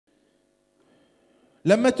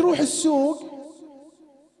لما تروح السوق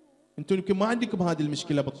انتم يمكن ما عندكم هذه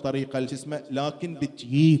المشكله بالطريقه اللي اسمها، لكن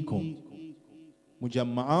بتجيكم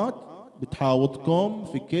مجمعات بتحاوطكم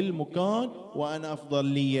في كل مكان، وانا افضل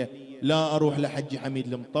لي لا اروح لحجي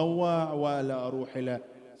حميد المطوع ولا اروح الى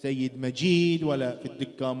سيد مجيد ولا في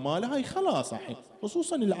الدكان ماله. هاي خلاص الحين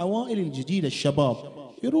خصوصا العوائل الجديده الشباب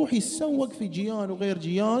يروح يتسوق في جيان وغير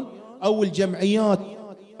جيان، او الجمعيات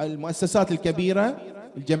المؤسسات الكبيره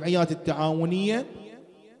الجمعيات التعاونيه،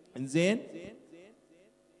 انزين،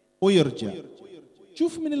 ويرجع.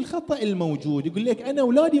 شوف من الخطأ الموجود، يقول لك انا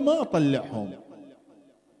اولادي ما اطلعهم،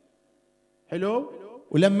 حلو،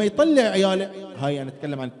 ولما يطلع عياله، هاي انا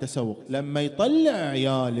اتكلم عن التسوق، لما يطلع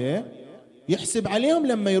عياله يحسب عليهم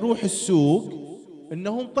لما يروح السوق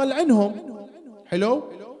انهم طلعنهم، حلو،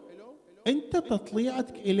 انت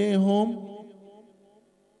تطليعتك اليهم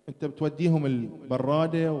انت بتوديهم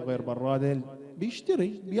البراده وغير براده،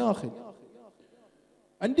 بيشتري بياخذ.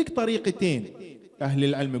 عندك طريقتين اهل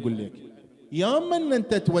العلم يقول لك، يا اما ان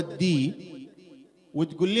انت توديه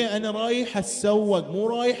وتقول لي انا رايح اتسوق مو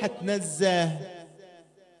رايح اتنزه،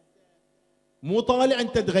 مو طالع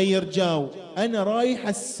انت تغير جو، انا رايح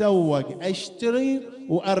اتسوق اشتري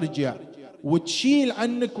وارجع، وتشيل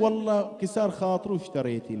عنك والله كسر خاطري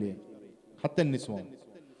واشتريتي ليه. حتى النسوان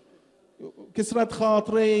كسرت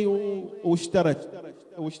خاطري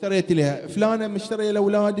واشتريت لها فلانه مشتريه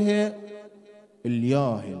لاولادها.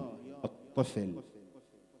 الياهل الطفل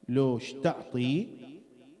لوش تعطي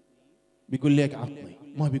بيقول لك عطني،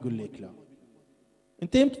 ما بيقول لك لا.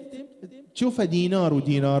 انت يمكن تشوفها دينار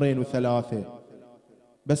ودينارين وثلاثه،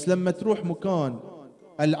 بس لما تروح مكان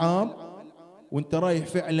العاب وانت رايح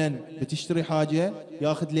فعلا بتشتري حاجه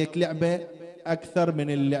ياخذ لك لعبه اكثر من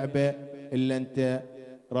اللعبه اللي انت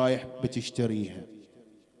رايح بتشتريها.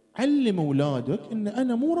 علم اولادك ان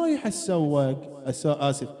انا مو رايح اتسوق،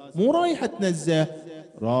 اسف، مو رايح اتنزه،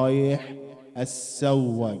 رايح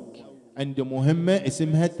اتسوق، عنده مهمه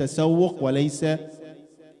اسمها التسوق وليس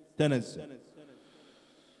تنزه.